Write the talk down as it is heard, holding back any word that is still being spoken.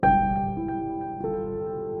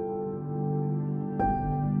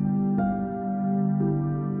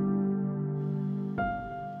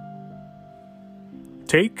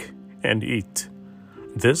Take and eat.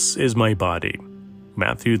 This is my body.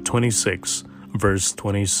 Matthew 26, verse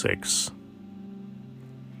 26.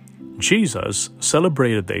 Jesus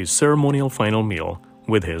celebrated a ceremonial final meal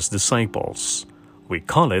with his disciples. We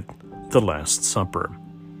call it the Last Supper.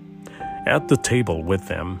 At the table with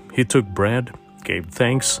them, he took bread, gave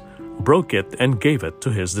thanks, broke it, and gave it to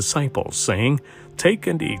his disciples, saying, "Take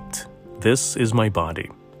and eat. This is my body."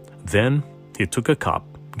 Then he took a cup,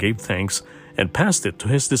 gave thanks, and passed it to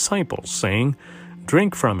his disciples, saying,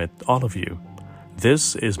 "Drink from it, all of you.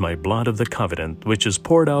 This is my blood of the covenant, which is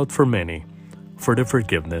poured out for many, for the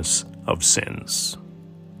forgiveness of sins."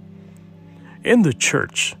 In the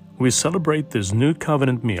church, we celebrate this new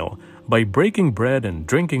covenant meal by breaking bread and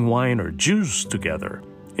drinking wine or juice together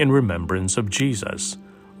in remembrance of Jesus.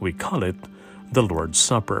 We call it the Lord's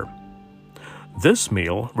Supper. This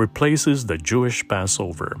meal replaces the Jewish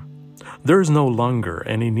Passover. There is no longer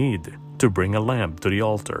any need to bring a lamb to the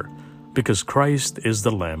altar, because Christ is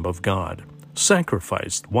the Lamb of God,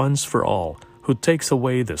 sacrificed once for all, who takes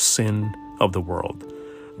away the sin of the world.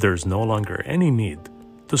 There is no longer any need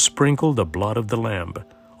to sprinkle the blood of the lamb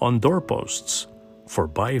on doorposts, for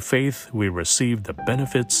by faith we receive the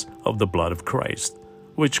benefits of the blood of Christ,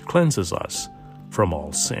 which cleanses us from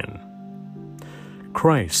all sin.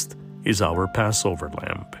 Christ is our Passover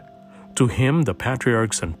lamb. To him the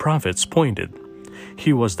patriarchs and prophets pointed.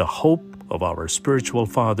 He was the hope of our spiritual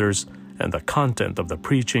fathers and the content of the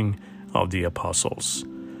preaching of the apostles.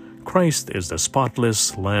 Christ is the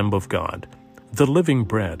spotless Lamb of God, the living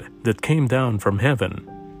bread that came down from heaven.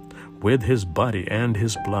 With his body and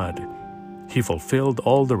his blood, he fulfilled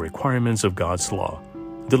all the requirements of God's law,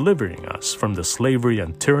 delivering us from the slavery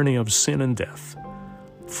and tyranny of sin and death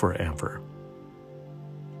forever.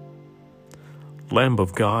 Lamb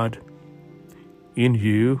of God, in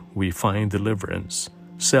you we find deliverance,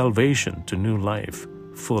 salvation to new life,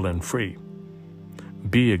 full and free.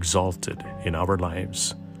 Be exalted in our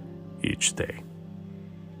lives each day.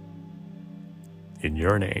 In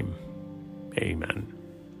your name, amen.